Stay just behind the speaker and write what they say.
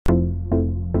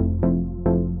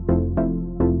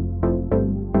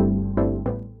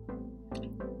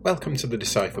Welcome to the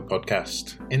Decipher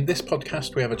podcast. In this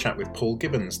podcast, we have a chat with Paul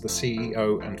Gibbons, the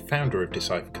CEO and founder of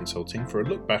Decipher Consulting, for a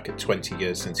look back at 20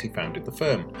 years since he founded the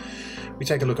firm. We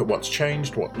take a look at what's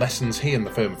changed, what lessons he and the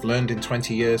firm have learned in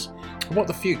 20 years, and what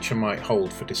the future might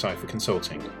hold for Decipher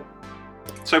Consulting.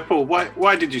 So, Paul,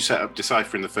 why did you set up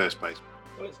Decipher in the first place?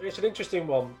 Well, it's an interesting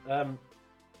one. I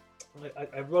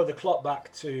rolled the clock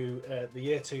back to the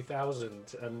year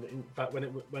 2000, and in fact,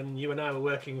 when you and I were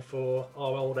working for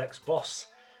our old ex-boss,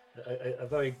 a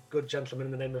very good gentleman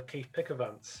in the name of Keith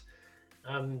Pickervance,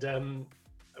 and I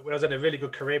was in a really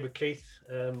good career with Keith,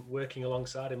 working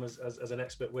alongside him as an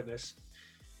expert witness.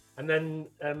 And then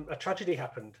a tragedy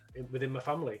happened within my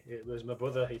family. It was my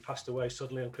brother. He passed away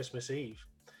suddenly on Christmas Eve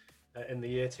in the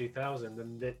year 2000,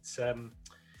 and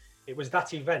it was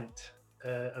that event.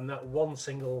 And that one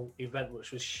single event,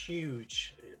 which was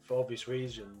huge for obvious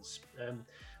reasons,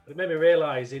 but it made me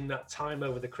realise in that time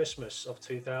over the Christmas of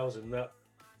 2000 that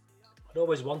I'd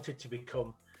always wanted to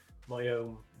become my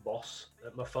own boss.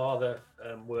 My father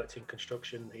worked in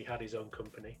construction. He had his own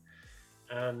company.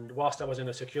 And whilst I was in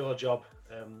a secure job,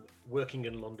 working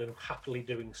in London, happily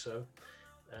doing so,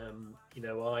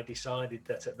 I decided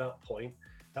that at that point,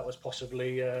 that was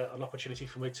possibly an opportunity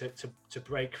for me to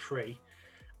break free,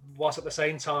 whilst at the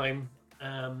same time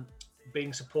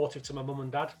being supportive to my mum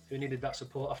and dad, who needed that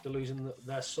support after losing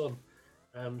their son.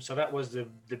 So that was the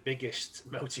biggest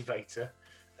motivator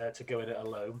to go in it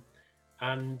alone.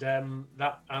 And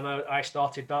I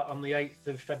started that on the 8th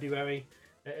of February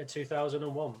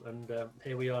 2001. And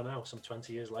here we are now, some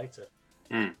 20 years later.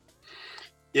 Mm.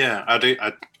 Yeah, I do.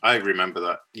 I remember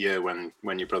that year when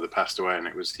your brother passed away, and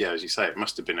it was, as you say, it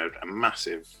must have been a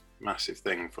massive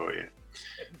thing for you.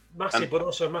 Massive, but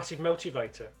also a massive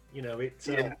motivator. You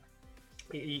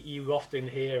often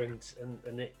hear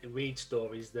and read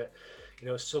stories that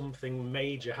something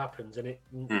major happens and it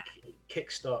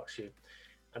kickstarts you.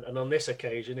 And on this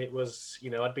occasion, it was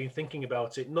I'd been thinking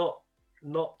about it, not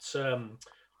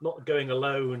going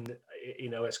alone,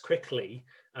 as quickly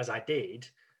as I did.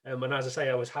 And as I say,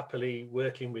 I was happily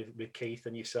working with Keith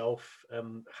and yourself,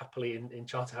 happily in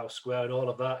Charterhouse Square and all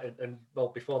of that, and well,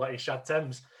 before that in Shad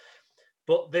Thames.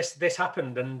 But this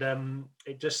happened, and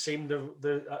it just seemed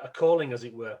a calling, as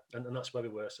it were, and that's where we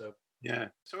were. So yeah.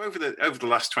 So over the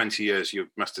last 20 years, you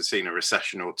must have seen a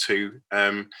recession or two.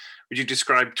 Would you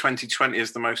describe 2020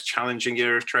 as the most challenging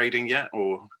year of trading yet,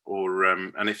 or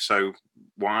and if so,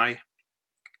 why?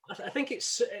 I think it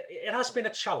has been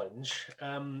a challenge,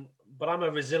 but I'm a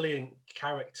resilient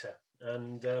character,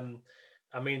 and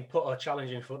put a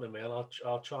challenge in front of me, and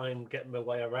I'll try and get my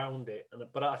way around it.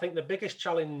 But I think the biggest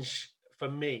challenge for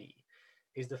me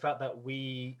is the fact that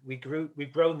we've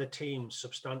grown the team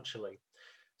substantially.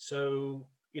 So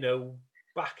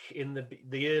back in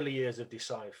the early years of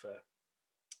Decipher,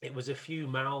 it was a few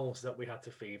mouths that we had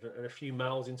to feed, and a few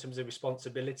mouths in terms of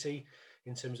responsibility,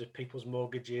 in terms of people's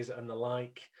mortgages and the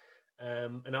like.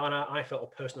 And I felt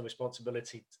a personal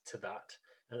responsibility to that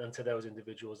and to those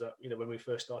individuals that, when we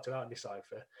first started out in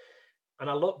Decipher. And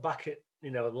I look back at,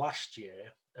 last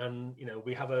year, and,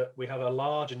 we have a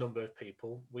larger number of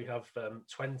people. We have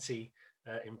 20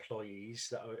 employees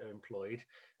that are employed,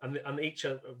 and each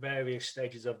at various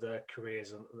stages of their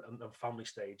careers and family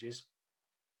stages.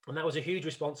 And that was a huge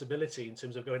responsibility in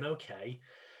terms of going, okay,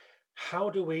 how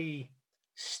do we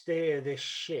steer this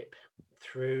ship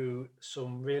through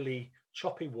some really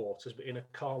choppy waters, but in a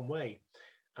calm way?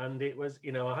 And it was,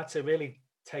 I had to really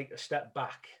take a step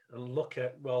back and look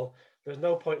at, well, there's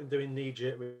no point in doing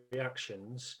knee-jerk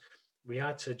reactions. We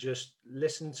had to just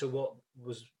listen to what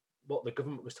the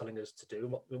government was telling us to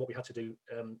do, and what we had to do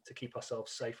to keep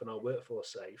ourselves safe and our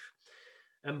workforce safe.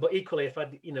 But equally, if I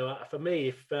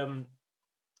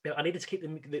needed to keep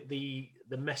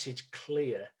the message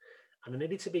clear, and I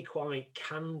needed to be quite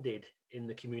candid in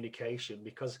the communication,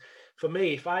 because for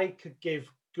me, if I could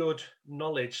give good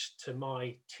knowledge to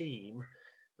my team,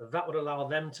 that would allow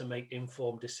them to make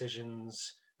informed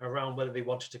decisions around whether they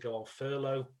wanted to go on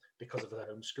furlough because of the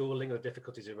homeschooling or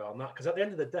difficulties around that. Because at the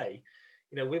end of the day,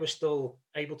 we were still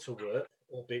able to work,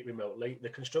 albeit remotely. The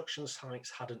construction sites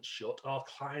hadn't shut, our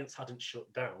clients hadn't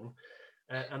shut down,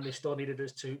 and they still needed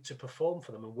us to perform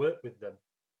for them and work with them.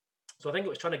 So I think it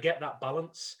was trying to get that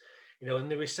balance. In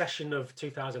the recession of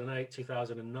 2008,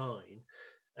 2009,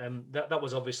 that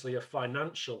was obviously a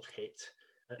financial hit,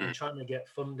 and trying to get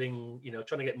funding,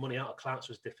 trying to get money out of clients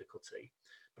was difficulty.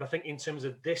 But I think in terms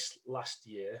of this last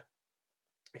year,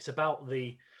 it's about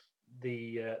the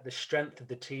strength of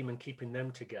the team and keeping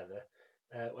them together,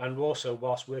 and also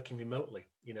whilst working remotely,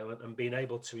 and being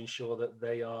able to ensure that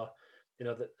they are,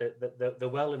 that they're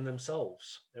well in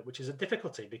themselves, which is a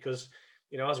difficulty because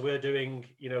as we're doing,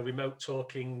 remote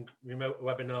talking, remote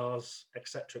webinars,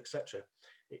 etc., etc.,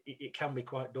 it can be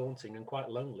quite daunting and quite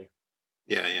lonely.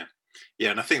 Yeah,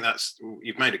 and I think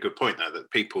you've made a good point there,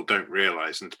 that people don't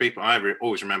realise. And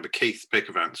always remember Keith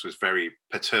Pickavants was very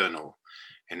paternal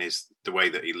in the way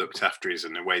that he looked after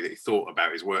and the way that he thought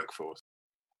about his workforce.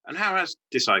 And how has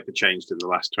Decipher changed in the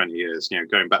last 20 years?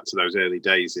 Going back to those early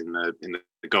days in the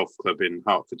golf club in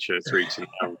Hertfordshire through to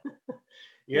now.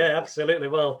 Yeah, absolutely.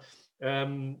 Well,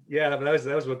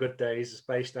 those were good days. It's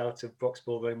based out of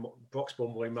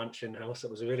Broxbourne Mansion House.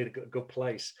 It was a really good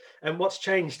place. And what's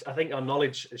changed, I think our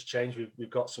knowledge has changed. We've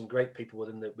got some great people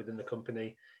within the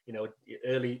company.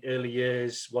 Early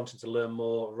years wanting to learn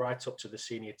more, right up to the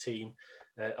senior team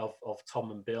of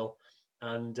Tom and Bill.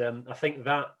 And I think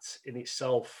that in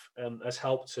itself has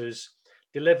helped us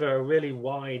deliver a really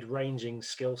wide-ranging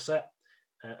skill set.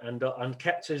 And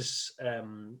kept us,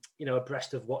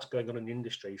 abreast of what's going on in the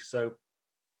industry. So,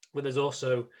 with us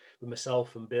also, with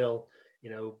myself and Bill,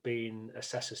 being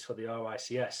assessors for the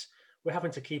RICS, we're having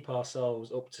to keep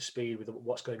ourselves up to speed with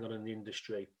what's going on in the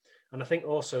industry. And I think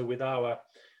also with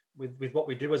what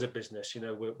we do as a business,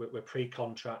 we're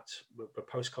pre-contract, we're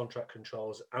post-contract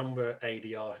controls, and we're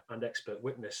ADR and expert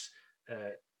witness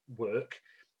work.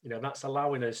 That's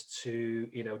allowing us to,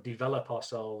 develop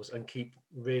ourselves and keep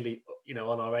really,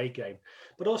 on our A game,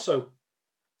 but also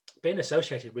being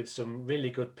associated with some really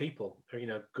good people,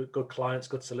 good clients,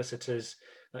 good solicitors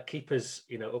that keep us,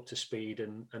 up to speed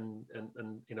and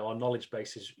our knowledge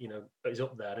base is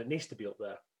up there, and it needs to be up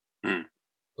there.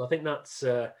 So I think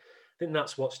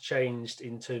that's what's changed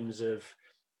in terms of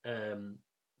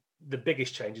the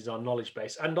biggest change is our knowledge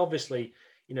base, and obviously,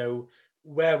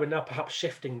 where we're now perhaps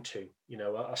shifting to,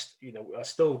 a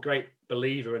still great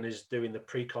believer in is doing the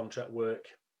pre-contract work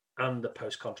and the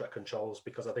post-contract controls,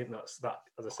 because I think that,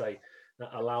 as I say, that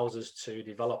allows us to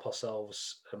develop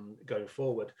ourselves going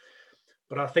forward.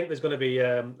 But I think there's going to be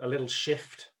a little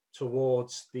shift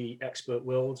towards the expert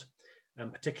world,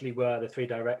 and particularly where the three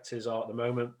directors are at the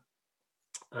moment.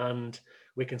 And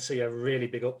we can see a really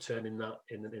big upturn in that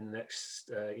in the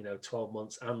next 12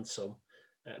 months and some.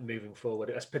 Moving forward,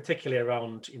 it's particularly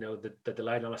around the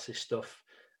delay analysis stuff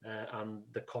and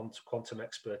the quantum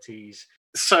expertise.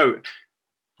 So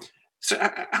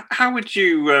how would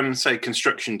you say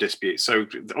construction disputes? So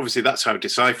obviously that's how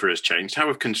Decipher has changed. How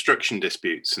have construction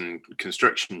disputes and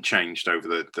construction changed over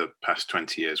the past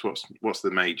 20 years? What's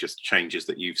the major changes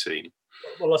that you've seen?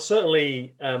 Well,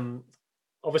 certainly,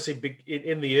 obviously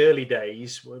in the early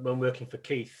days when working for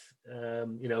Keith,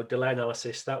 delay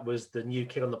analysis, that was the new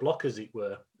kid on the block, as it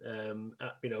were,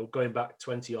 going back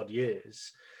 20 odd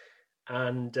years.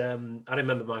 And I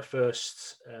remember my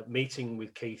first meeting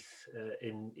with Keith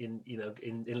in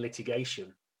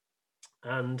litigation,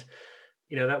 and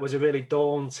that was a really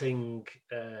daunting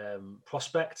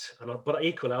prospect. But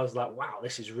equally, I was like, wow,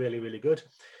 this is really, really good.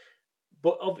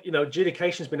 But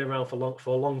adjudication's been around for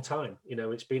a long time.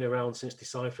 It's been around since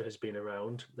Decipher has been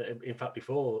around. In fact,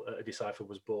 before Decipher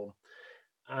was born.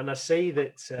 And I see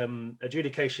that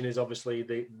adjudication is obviously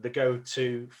the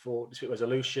go-to for dispute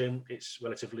resolution. It's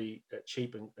relatively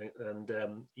cheap, and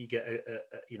you get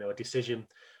a decision,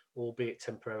 albeit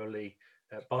temporarily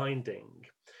binding.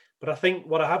 But I think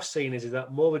what I have seen is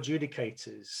that more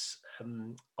adjudicators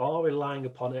are relying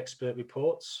upon expert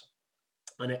reports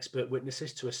and expert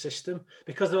witnesses to assist them,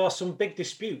 because there are some big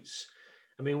disputes.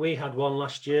 I mean, we had one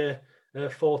last year,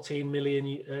 14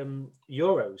 million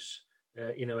euros,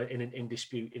 in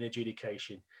dispute, in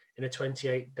adjudication, in a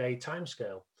 28-day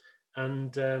timescale,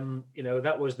 and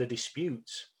that was the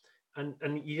dispute, and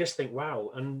you just think,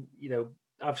 wow. And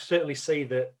I've certainly seen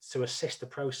that to assist the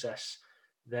process,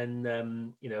 then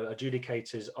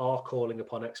adjudicators are calling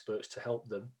upon experts to help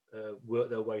them work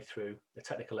their way through, the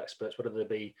technical experts, whether they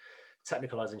be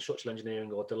technical as in structural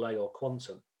engineering or delay or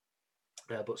quantum.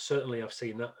 But certainly I've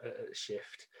seen that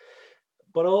shift.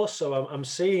 But also I'm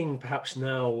seeing perhaps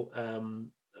now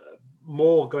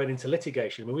more going into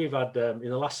litigation. I mean, we've had, in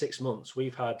the last 6 months,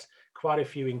 we've had quite a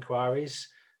few inquiries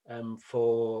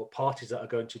for parties that are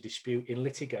going to dispute in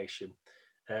litigation.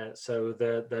 So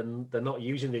they're not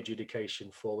using the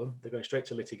adjudication for them. They're going straight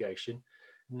to litigation.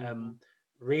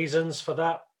 Reasons for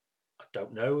that, I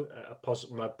don't know.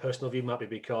 My personal view might be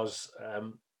because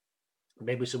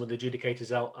maybe some of the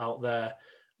adjudicators out there,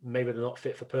 maybe they're not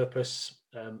fit for purpose.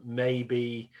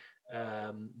 Maybe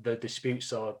the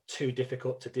disputes are too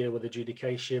difficult to deal with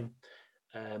adjudication,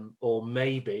 or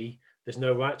maybe there's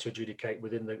no right to adjudicate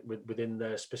within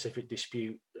the specific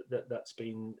dispute that's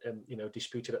been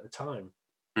disputed at the time.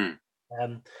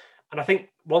 And I think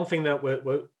one thing that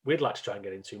we'd like to try and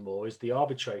get into more is the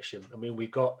arbitration. I mean,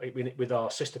 we've got with our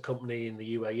sister company in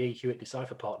the UAE, Hewitt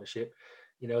Decipher Partnership.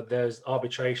 There's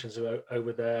arbitrations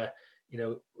over there.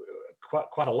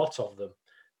 Quite a lot of them.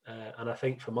 And I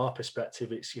think from our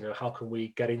perspective, it's how can we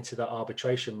get into that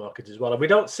arbitration market as well? And we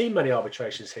don't see many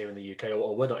arbitrations here in the UK,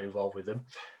 or we're not involved with them.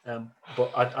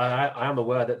 But I am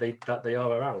aware that they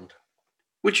are around.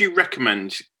 Would you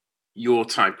recommend your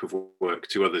type of work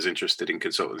to others interested in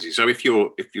consultancy? So if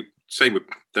you say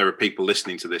there are people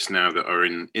listening to this now that are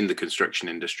in the construction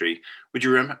industry, would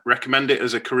you recommend it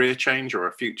as a career change or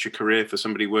a future career for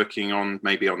somebody working on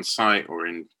maybe on site or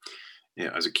in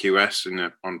as a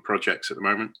QS on projects at the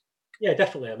moment? Yeah,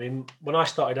 definitely. I mean, when I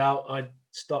started out, I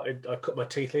cut my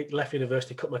teeth, left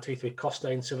university, cut my teeth with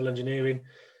Costain Civil Engineering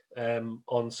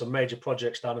on some major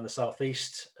projects down in the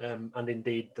southeast and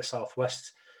indeed the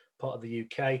southwest part of the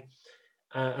UK.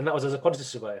 And that was as a quantity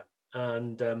surveyor.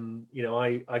 And,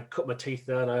 I cut my teeth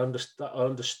there and I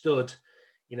understood,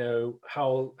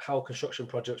 how construction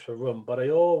projects were run. But I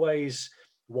always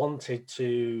wanted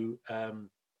to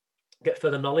get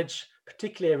further knowledge,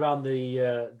 particularly around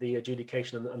the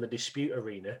adjudication and the dispute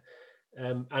arena,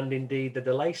 and indeed the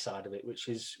delay side of it, which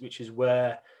is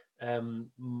where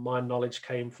my knowledge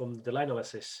came from, the delay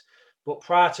analysis. But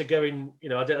prior to going,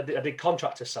 I did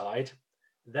contractor side.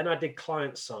 Then I did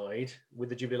client side with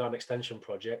the Jubilee Line Extension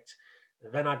project.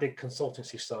 Then I did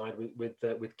consultancy side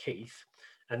with Keith,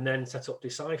 and then set up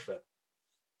Decipher.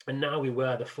 And now we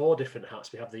wear the 4 different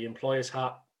hats. We have the employer's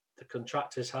hat, the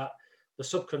contractor's hat, the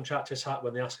subcontractor's hat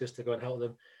when they ask us to go and help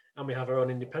them, and we have our own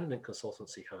independent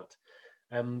consultancy hat.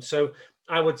 So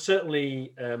I would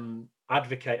certainly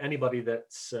advocate anybody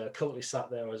that's currently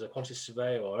sat there as a quantity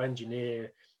surveyor or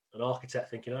engineer, an architect,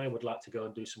 thinking I would like to go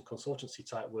and do some consultancy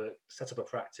type work, set up a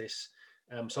practice.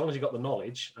 So long as you've got the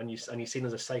knowledge and you're seen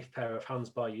as a safe pair of hands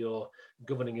by your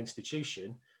governing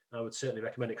institution, I would certainly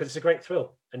recommend it because it's a great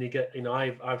thrill. And you get,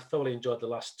 I've thoroughly enjoyed the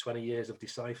last 20 years of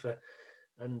Decipher,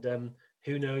 and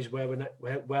who knows where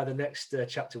the next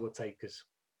chapter will take us.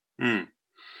 So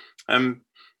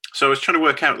I was trying to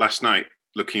work out last night,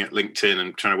 looking at LinkedIn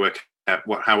and trying to work out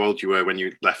how old you were when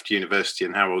you left university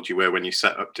and how old you were when you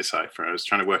set up Decipher. I was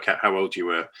trying to work out how old you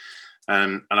were.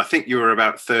 And I think you were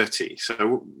about 30.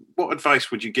 So what advice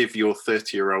would you give your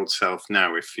 30-year-old self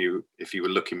now if you were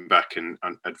looking back and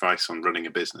advice on running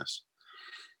a business?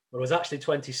 Well, I was actually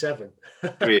 27.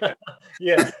 Yeah.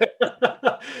 Yeah.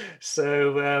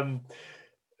 So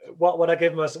what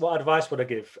advice would I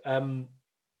give?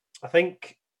 I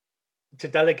think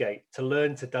to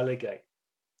learn to delegate,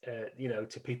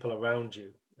 to people around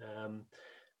you,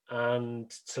 and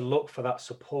to look for that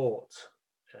support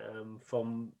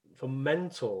from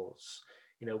mentors.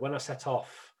 When I set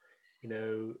off,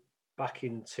 back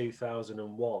in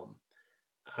 2001,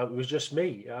 it was just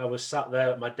me. I was sat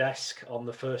there at my desk on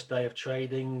the first day of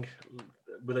trading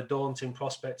with a daunting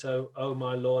prospect. Oh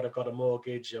my Lord, I've got a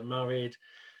mortgage, I'm married.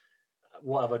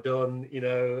 What have I done?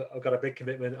 I've got a big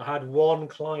commitment. I had one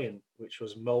client, which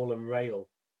was Mole and Rail.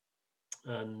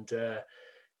 And they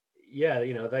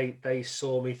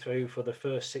saw me through for the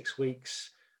first 6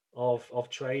 weeks of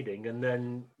trading. And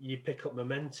then you pick up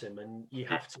momentum and you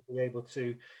have to be able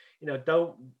to,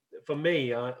 for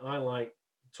me, I like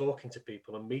talking to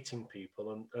people and meeting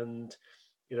people and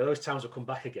those times will come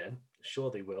back again. Sure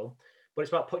they will. But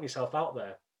it's about putting yourself out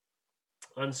there.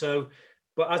 And so,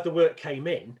 but as the work came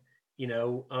in,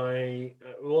 I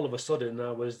all of a sudden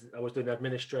I was doing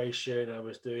administration, I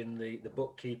was doing the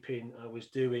bookkeeping, I was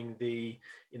doing the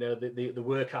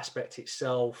work aspect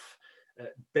itself,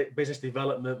 business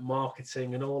development,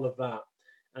 marketing, and all of that.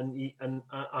 And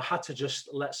I had to just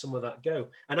let some of that go.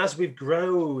 And as we've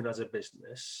grown as a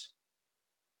business,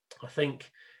 I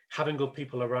think having good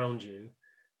people around you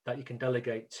that you can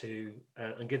delegate to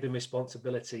and give them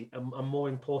responsibility, and more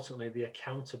importantly, the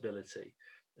accountability.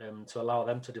 To allow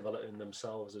them to develop in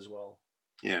themselves as well.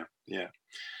 Yeah.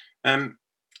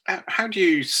 How do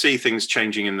you see things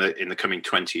changing in the coming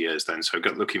 20 years then? So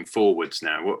looking forwards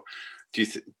now, what do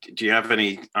you have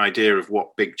any idea of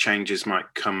what big changes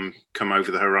might come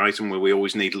over the horizon? Will we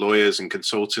always need lawyers and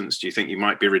consultants? Do you think you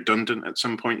might be redundant at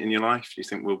some point in your life? Do you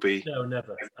think we'll be? No,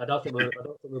 never. I don't think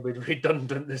we'll be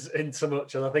redundant in so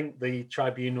much. And I think the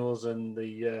tribunals and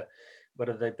the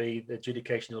whether they be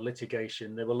adjudication or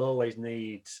litigation, they will always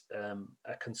need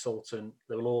a consultant.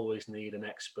 They will always need an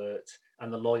expert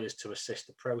and the lawyers to assist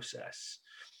the process.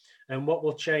 And what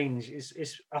will change is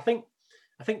I think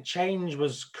change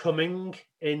was coming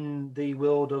in the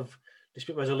world of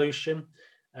dispute resolution,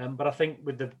 but I think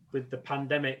with the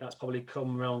pandemic, that's probably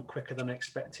come around quicker than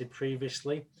expected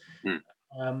previously.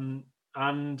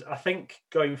 And I think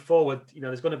going forward,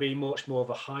 there's going to be much more of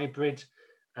a hybrid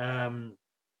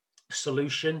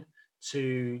solution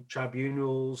to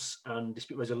tribunals and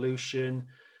dispute resolution.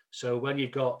 So when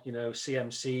you've got,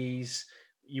 CMCs,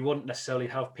 you wouldn't necessarily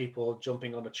have people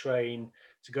jumping on a train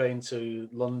to go into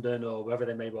London or wherever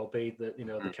they may well be, the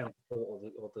county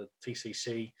court or the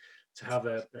TCC to have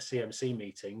a CMC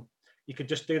meeting. You could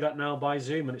just do that now by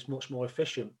Zoom, and it's much more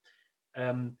efficient.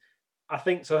 I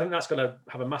think that's going to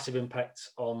have a massive impact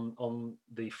on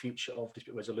the future of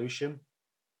dispute resolution.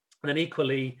 And then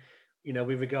equally,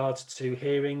 with regards to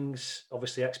hearings,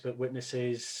 obviously expert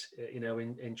witnesses,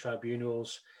 in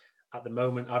tribunals. At the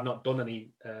moment, I've not done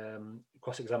any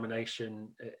cross-examination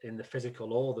in the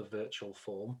physical or the virtual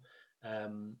form,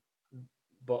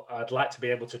 but I'd like to be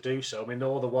able to do so. I mean,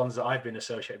 all the ones that I've been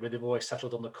associated with have always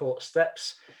settled on the court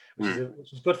steps, which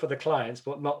is good for the clients,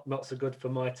 but not so good for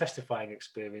my testifying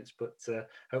experience. But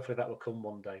hopefully that will come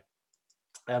one day.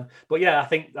 But yeah, I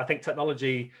think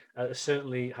technology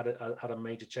certainly had a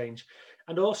major change,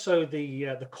 and also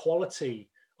the quality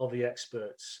of the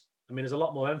experts. I mean, there's a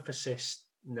lot more emphasis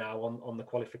now on the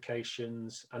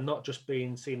qualifications and not just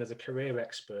being seen as a career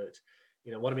expert.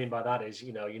 What I mean by that is,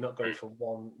 you're not going from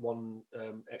one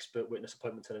expert witness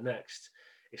appointment to the next.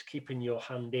 It's keeping your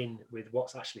hand in with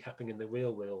what's actually happening in the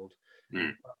real world.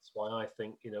 That's why I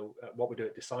think, what we do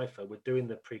at Decipher, we're doing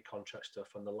the pre-contract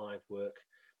stuff and the live work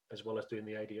as well as doing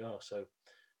the ADR. So,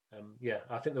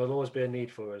 I think there will always be a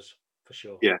need for us, for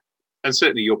sure. Yeah. And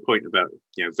certainly your point about,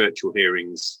 virtual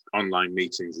hearings, online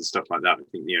meetings and stuff like that. I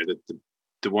think,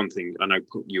 the one thing, I know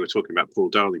you were talking about Paul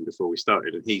Darling before we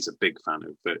started, and he's a big fan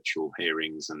of virtual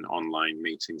hearings and online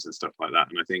meetings and stuff like that.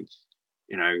 And I think,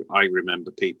 I remember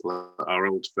people at our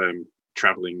old firm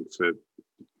traveling for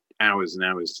hours and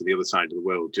hours to the other side of the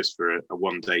world just for a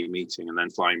one-day meeting and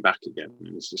then flying back again.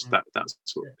 And it's just that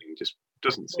sort of thing just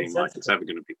doesn't seem like it's ever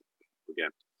going to be again.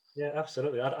 Yeah,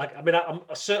 absolutely. I'm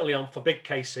certainly on for big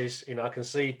cases. I can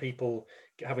see people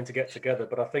having to get together,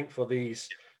 but I think for these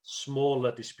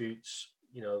smaller disputes,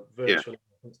 virtually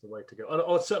is the way to go.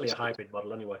 Or certainly a hybrid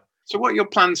model anyway. So what are your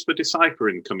plans for Decipher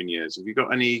in coming years? Have you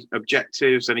got any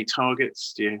objectives, any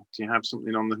targets? Do you have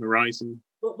something on the horizon?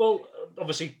 Well,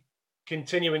 obviously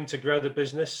continuing to grow the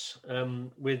business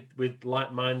with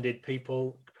like-minded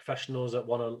people, professionals that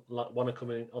want to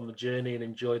come in on the journey and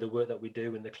enjoy the work that we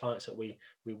do and the clients that we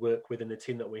work with and the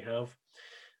team that we have.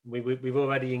 We've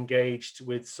already engaged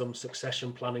with some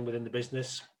succession planning within the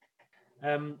business.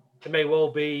 It may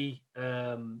well be,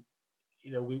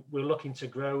 we're looking to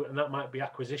grow, and that might be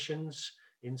acquisitions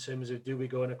in terms of do we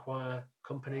go and acquire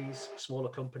companies, smaller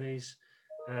companies,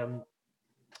 and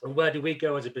where do we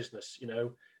go as a business?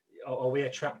 Are we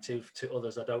attractive to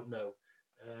others? I don't know,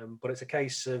 but it's a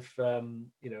case of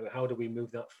how do we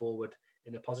move that forward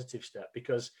in a positive step?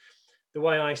 Because the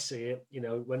way I see it,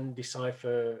 when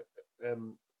Decipher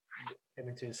came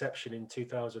into inception in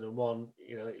 2001,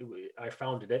 I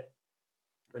founded it.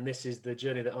 And this is the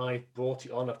journey that I brought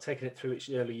it on. I've taken it through its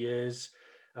early years.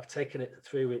 I've taken it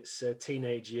through its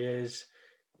teenage years.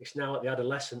 It's now at the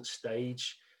adolescent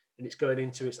stage, and it's going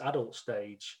into its adult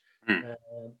stage.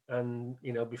 And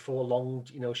before long,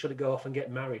 should it go off and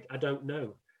get married? I don't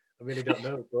know. I really don't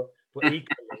know. But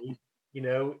equally,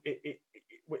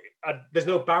 there's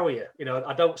no barrier.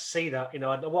 I don't see that.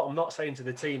 What I'm not saying to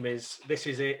the team is this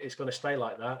is it. It's going to stay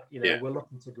like that. We're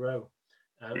looking to grow,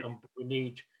 and we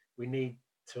need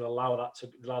to allow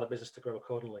the business to grow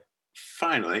accordingly.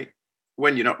 Finally,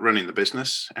 when you're not running the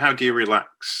business, how do you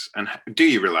relax? And do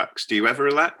you relax? Do you ever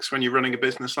relax when you're running a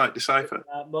business like Decipher?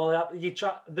 So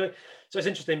it's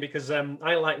interesting because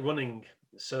I like running.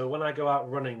 So when I go out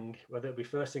running, whether it be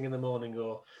first thing in the morning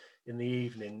or in the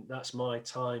evening, that's my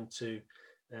time to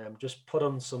just put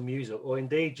on some music, or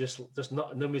indeed just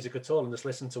no music at all, and just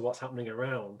listen to what's happening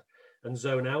around and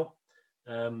zone out.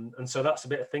 And so that's a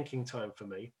bit of thinking time for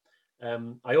me.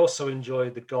 I also enjoy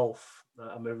the golf.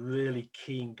 I'm a really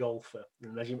keen golfer.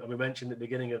 And as we mentioned at the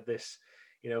beginning of this,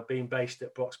 being based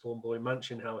at Broxbourne Boy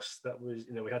Mansion House, that was,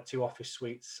 we had 2 office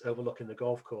suites overlooking the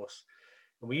golf course.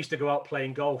 And we used to go out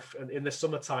playing golf and in the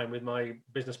summertime with my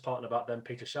business partner back then,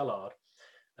 Peter Shellard.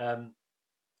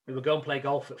 We would go and play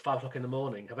golf at 5 o'clock in the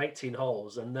morning, have 18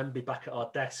 holes, and then be back at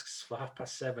our desks for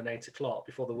 7:30, 8 o'clock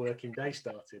before the working day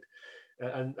started.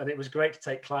 And it was great to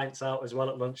take clients out as well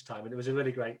at lunchtime, and it was a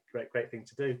really great thing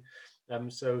to do.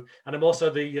 And I'm also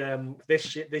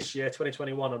this year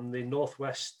 2021, I'm the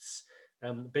Northwest's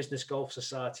Business Golf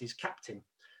Society's captain.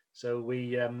 So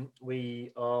we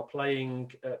are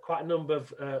playing quite a number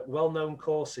of well-known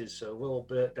courses. So Royal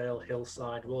Birkdale,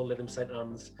 Hillside, Royal Lytham St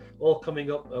Anne's, all coming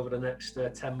up over the next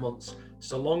 10 months,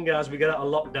 so long as we get out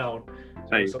of lockdown.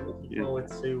 So looking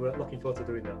forward to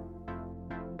doing that.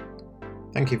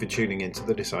 Thank you for tuning into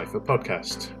the Decipher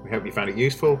podcast. We hope you found it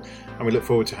useful, and we look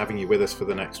forward to having you with us for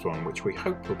the next one, which we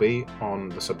hope will be on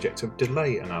the subject of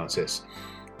delay analysis.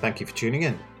 Thank you for tuning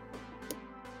in.